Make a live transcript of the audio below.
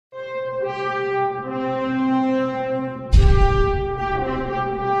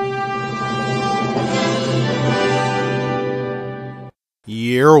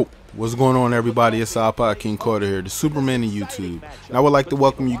Yo, what's going on, everybody? It's iPodKingCarter here, the Superman of YouTube. And I would like to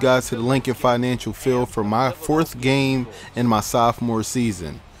welcome you guys to the Lincoln Financial Field for my fourth game in my sophomore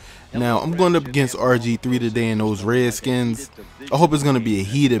season. Now, I'm going up against RG3 today in those Redskins. I hope it's going to be a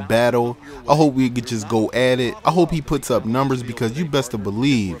heated battle. I hope we could just go at it. I hope he puts up numbers, because you best to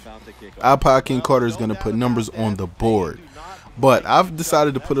believe iPodKingCarter is going to put numbers on the board. But I've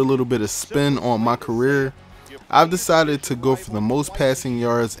decided to put a little bit of spin on my career. I've decided to go for the most passing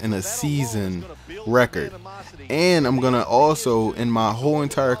yards in a season record. And I'm going to also, in my whole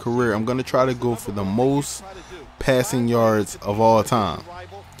entire career, I'm going to try to go for the most passing yards of all time.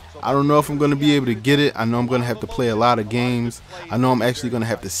 I don't know if I'm going to be able to get it. I know I'm going to have to play a lot of games. I know I'm actually going to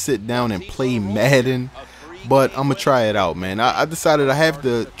have to sit down and play Madden. But I'm going to try it out, man. I decided I have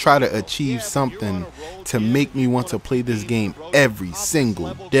to try to achieve something to make me want to play this game every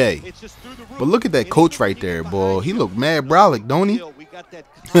single day. But look at that coach right there, boy. He look mad brolic, don't he?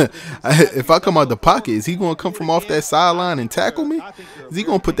 If I come out the pocket, is he going to come from off that sideline and tackle me? Is he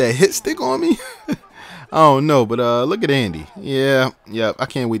going to put that hit stick on me? I don't know, but look at Andy. Yeah, I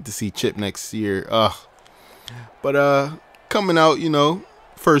can't wait to see Chip next year. But coming out, you know,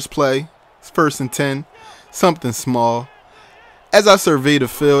 first play, it's 1st and 10. Something small. As I surveyed the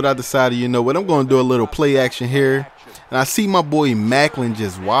field, I decided, you know what, I'm going to do a little play action here. And I see my boy Macklin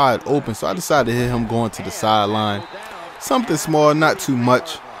just wide open, so I decided to hit him going to the sideline. Something small, not too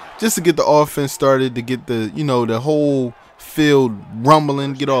much, just to get the offense started, to get the, you know, the whole field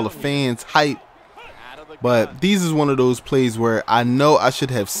rumbling, get all the fans hyped. But these is one of those plays where I know I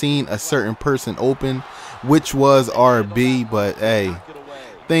should have seen a certain person open, which was RB, but hey,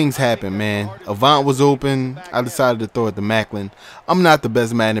 things happen, man. Avant was open. I decided to throw it to Macklin. I'm not the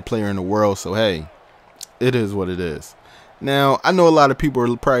best Madden player in the world, so hey, it is what it is. Now, I know a lot of people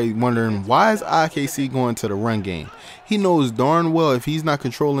are probably wondering, why is IKC going to the run game? He knows darn well if he's not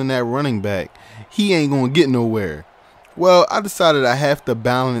controlling that running back, he ain't going to get nowhere. Well, I decided I have to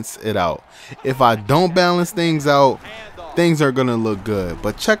balance it out. If I don't balance things out, things are going to look good.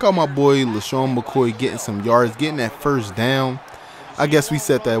 But check out my boy LaShawn McCoy getting some yards, getting that first down. I guess we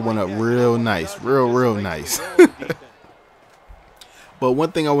set that one up real nice, real nice. But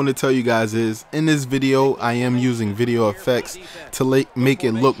one thing I want to tell you guys is, in this video, I am using video effects to make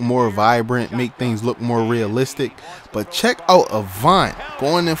it look more vibrant, make things look more realistic. But check out Avant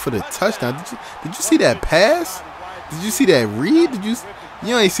going in for the touchdown. Did you see that pass? Did you see that read?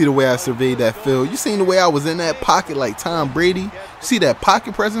 You ain't see the way I surveyed that field. You seen the way I was in that pocket like Tom Brady? You see that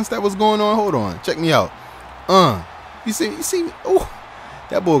pocket presence that was going on? Hold on, check me out. You see, oh,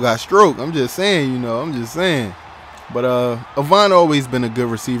 that boy got stroke. I'm just saying, you know, I'm just saying. But Avant always been a good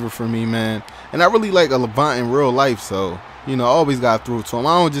receiver for me, man. And I really like Avant in real life, so, you know, I always got to throw to him.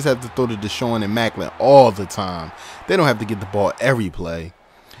 I don't just have to throw to Deshaun and Macklin all the time. They don't have to get the ball every play.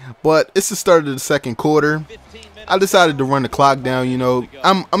 But it's the start of the second quarter. I decided to run the clock down, you know.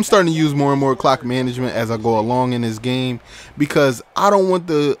 I'm starting to use more and more clock management as I go along in this game, because I don't want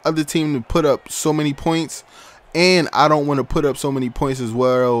the other team to put up so many points. And I don't want to put up so many points as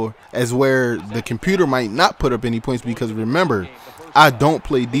well as where the computer might not put up any points, because remember, I don't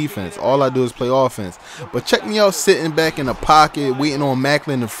play defense. All I do is play offense. But check me out sitting back in the pocket, waiting on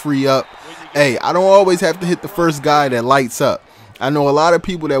Macklin to free up. Hey, I don't always have to hit the first guy that lights up. I know a lot of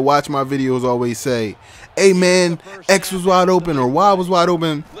people that watch my videos always say, hey man, X was wide open or Y was wide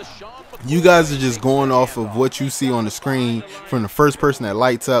open. You guys are just going off of what you see on the screen from the first person that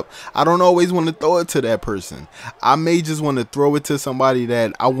lights up. I don't always want to throw it to that person. I may just want to throw it to somebody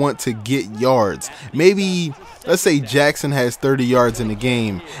that I want to get yards. Maybe, let's say Jackson has 30 yards in the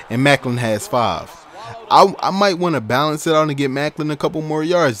game and Macklin has 5. I might want to balance it out and get Macklin a couple more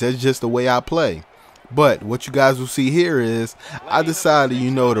yards. That's just the way I play. But what you guys will see here is I decided, you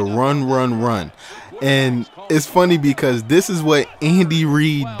know, to run. And it's funny because this is what Andy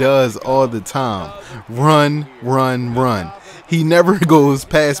Reid does all the time. Run. He never goes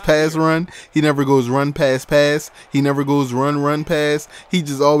pass, run. He never goes run, pass. He never goes run, pass. He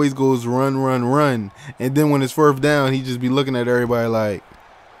just always goes run. And then when it's 4th down, he just be looking at everybody like,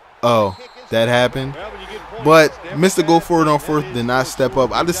 oh, that happened. But Mr. Go For It on 4th did not step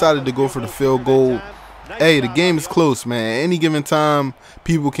up. I decided to go for the field goal. Hey, the game is close, man. At any given time,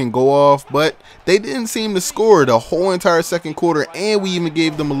 people can go off, but they didn't seem to score the whole entire second quarter, and we even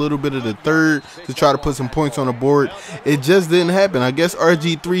gave them a little bit of the third to try to put some points on the board. It just didn't happen. I guess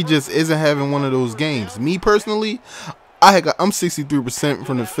RG3 just isn't having one of those games. Me personally, I'm 63%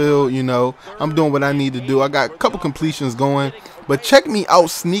 from the field, you know. I'm doing what I need to do. I got a couple completions going, But check me out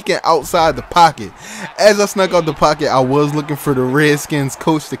sneaking outside the pocket. As I snuck out the pocket, I was looking for the Redskins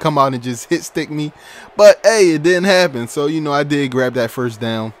coach to come out and just hit stick me. But hey, it didn't happen. So, you know, I did grab that first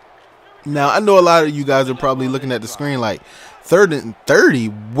down. Now, I know a lot of you guys are probably looking at the screen like, 3rd and 30?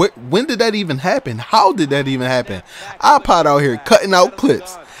 When did that even happen? How did that even happen? iPod out here cutting out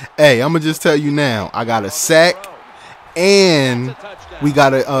clips. Hey, I'm going to just tell you now. I got a sack and we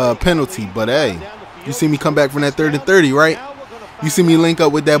got a penalty. But hey, you see me come back from that 3rd and 30, right? You see me link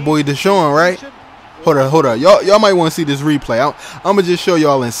up with that boy Deshaun, right? Hold up. Y'all might want to see this replay. I'm going to just show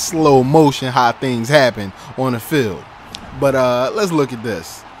y'all in slow motion how things happen on the field. But let's look at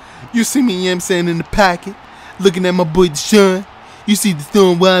this. You see me, you know what I'm saying, in the pocket, looking at my boy Deshaun. You see the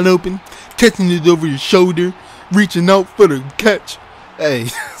thumb wide open, catching it over your shoulder, reaching out for the catch. Hey,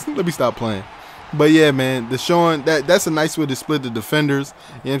 let me stop playing. But yeah, man, Deshaun, that's a nice way to split the defenders.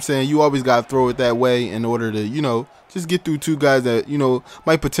 You know what I'm saying? You always got to throw it that way in order to, you know, just get through two guys that, you know,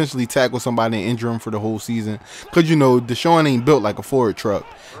 might potentially tackle somebody and injure him for the whole season. Because, you know, Deshaun ain't built like a Ford truck.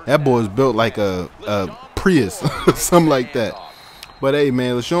 That boy's built like a Prius, something like that. But hey,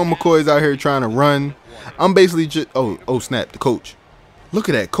 man, LaShawn McCoy's out here trying to run. I'm basically just oh snap, the coach. Look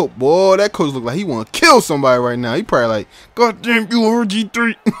at that coach, boy. That coach look like he want to kill somebody right now. He probably like, God damn you,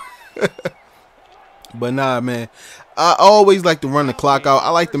 RG3. But nah, man, I always like to run the clock out.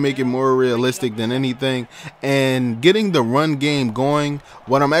 I like to make it more realistic than anything. And getting the run game going,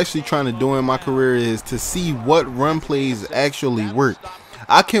 what I'm actually trying to do in my career is to see what run plays actually work.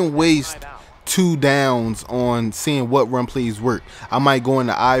 I can waste 2 downs on seeing what run plays work. I might go in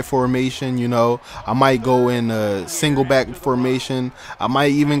the I formation, you know. I might go in a single back formation. I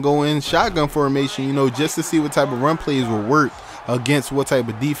might even go in shotgun formation, you know, just to see what type of run plays will work against what type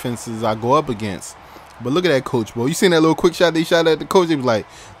of defenses I go up against. But look at that coach, bro. You seen that little quick shot they shot at the coach? They was like,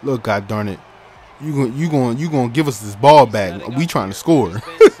 look, God darn it, you gonna give us this ball back. We trying to score.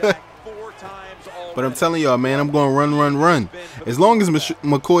 But I'm telling y'all, man, I'm going to run. As long as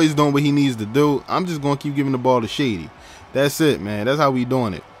McCoy's doing what he needs to do, I'm just going to keep giving the ball to Shady. That's it, man. That's how we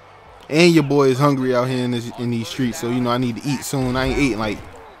doing it. And your boy is hungry out here in these streets, so, you know, I need to eat soon. I ain't eating like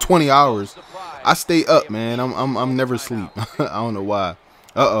 20 hours. I stay up, man. I'm never asleep. I don't know why.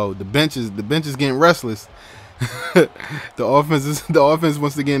 Uh-oh, the bench is getting restless. the offense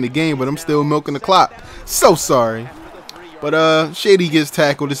wants to get in the game, but I'm still milking the clock. So sorry. But Shady gets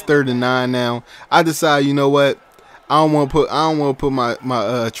tackled. It's 3rd and 9 now. I decide, you know what? I don't want to put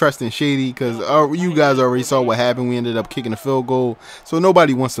my trust in Shady because you guys already saw what happened. We ended up kicking a field goal, so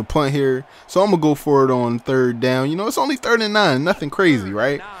nobody wants to punt here. So I'm gonna go for it on 3rd down. You know, it's only 3rd and 9, nothing crazy,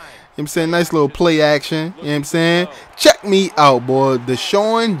 right? You know what I'm saying? Nice little play action. You know what I'm saying? Check me out, boy.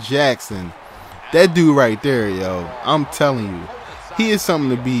 Deshaun Jackson, that dude right there, yo. I'm telling you. He is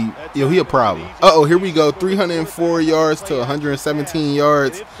something to be, yo, he a problem. Uh-oh, here we go. 304 yards to 117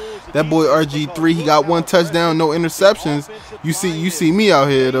 yards. That boy RG3, he got 1 touchdown, no interceptions. You see me out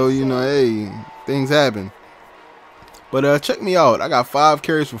here, though, you know, hey, things happen. But check me out. I got 5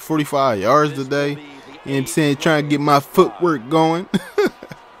 carries for 45 yards today. You know what I'm saying? Trying to get my footwork going.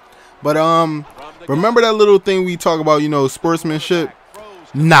 But remember that little thing we talk about, you know, sportsmanship?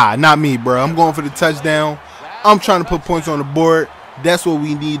 Nah, not me, bro. I'm going for the touchdown. I'm trying to put points on the board. That's what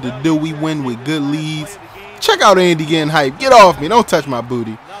we need to do. We win with good leads. Check out Andy getting hyped. Get off me. Don't touch my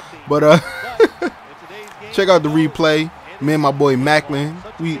booty. But check out the replay. Me and my boy Macklin,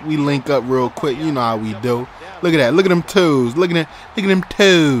 we link up real quick. You know how we do. Look at that. Look at them toes. Look at them toes.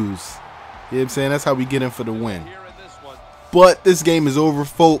 You know what I'm saying? That's how we get in for the win. But this game is over,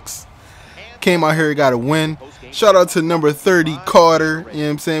 folks. Came out here, got a win. Shout out to number 30, Carter. You know what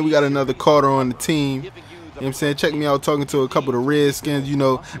I'm saying? We got another Carter on the team. You know what I'm saying? Check me out talking to a couple of the Redskins, you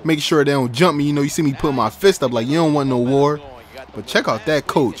know, making sure they don't jump me. You know, you see me put my fist up like you don't want no war. But check out that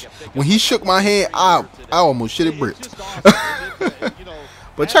coach. When he shook my hand, I almost shit it bricks.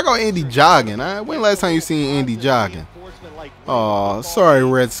 But check out Andy jogging. When last time you seen Andy jogging? Oh, sorry,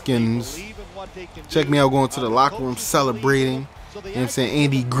 Redskins. Check me out going to the locker room celebrating. You know what I'm saying?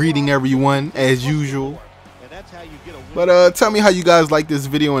 Andy greeting everyone as usual. But tell me how you guys like this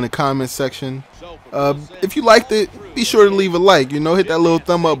video in the comment section. If you liked it, be sure to leave a like. You know, hit that little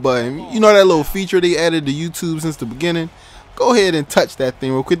thumb up button. You know that little feature they added to YouTube since the beginning? Go ahead and touch that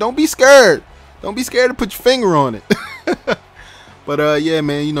thing real quick. Don't be scared. Don't be scared to put your finger on it. But yeah,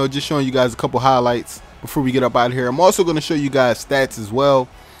 man, you know, just showing you guys a couple highlights before we get up out of here. I'm also going to show you guys stats as well.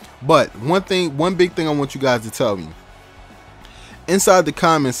 But one big thing I want you guys to tell me. Inside the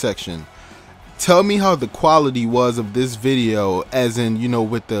comment section, Tell me how the quality was of this video, as in, you know,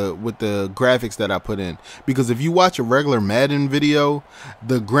 with the graphics that I put in. Because if you watch a regular Madden video,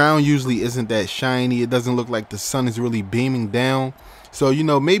 the ground usually isn't that shiny. It doesn't look like the sun is really beaming down. So, you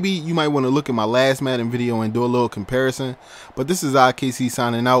know, maybe you might want to look at my last Madden video and do a little comparison. But this is IKC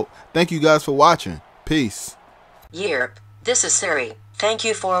signing out. Thank you guys for watching. Peace. Yerp, this is Siri. Thank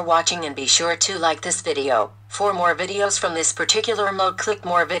you for watching, and be sure to like this video. For more videos from this particular mode, click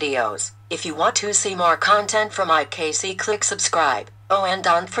more videos. If you want to see more content from IKC, click subscribe. Oh, and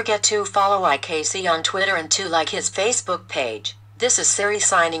don't forget to follow IKC on Twitter and to like his Facebook page. This is Siri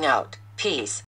signing out. Peace.